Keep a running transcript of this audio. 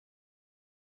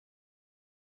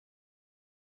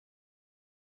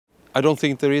I don't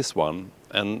think there is one,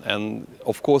 and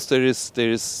of course there is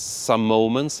some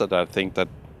moments that I think that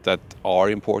are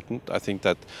important. I think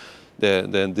that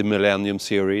the Millennium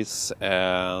series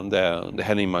and the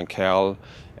Henning Mankell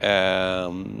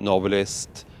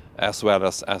novelist, as well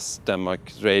as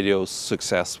Denmark Radio's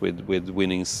success with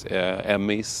winning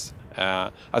Emmys.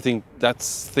 I think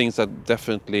that's things that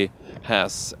definitely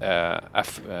has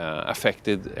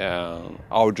affected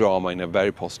our drama in a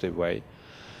very positive way.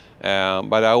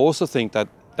 But I also think that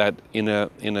in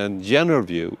a general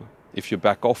view, if you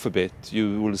back off a bit,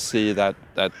 you will see that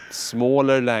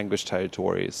smaller language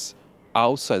territories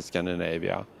outside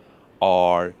Scandinavia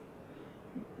are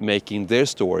making their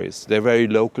stories, their very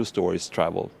local stories,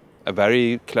 travel. A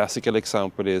very classical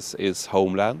example is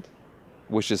Homeland,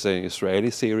 which is an Israeli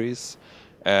series,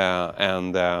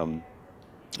 and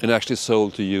actually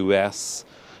sold to US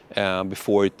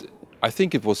before it. I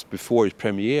think it was before it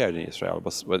premiered in Israel,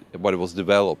 but it was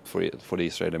developed for the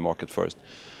Israeli market first.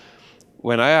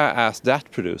 When I asked that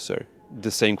producer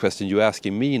the same question you're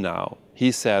asking me now,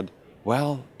 he said,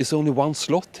 well, it's only one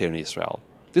slot here in Israel.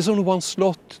 There's only one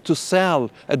slot to sell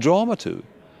a drama to.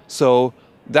 So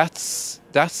that's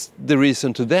the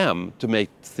reason to them to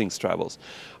make things travels.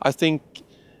 I think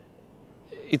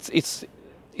it's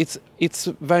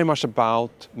very much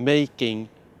about making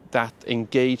that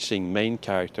engaging main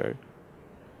character,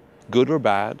 good or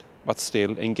bad, but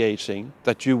still engaging,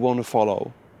 that you want to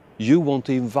follow. You want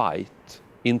to invite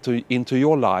into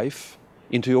your life,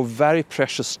 into your very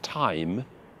precious time,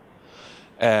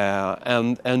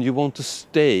 and you want to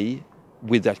stay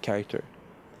with that character.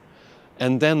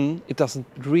 And then it doesn't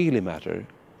really matter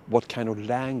what kind of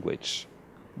language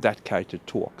that character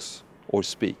talks or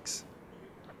speaks.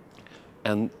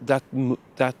 And that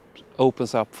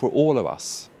opens up for all of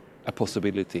us a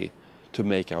possibility to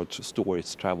make our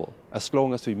stories travel, as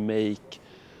long as we make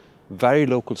very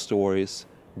local stories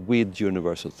with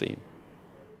universal theme.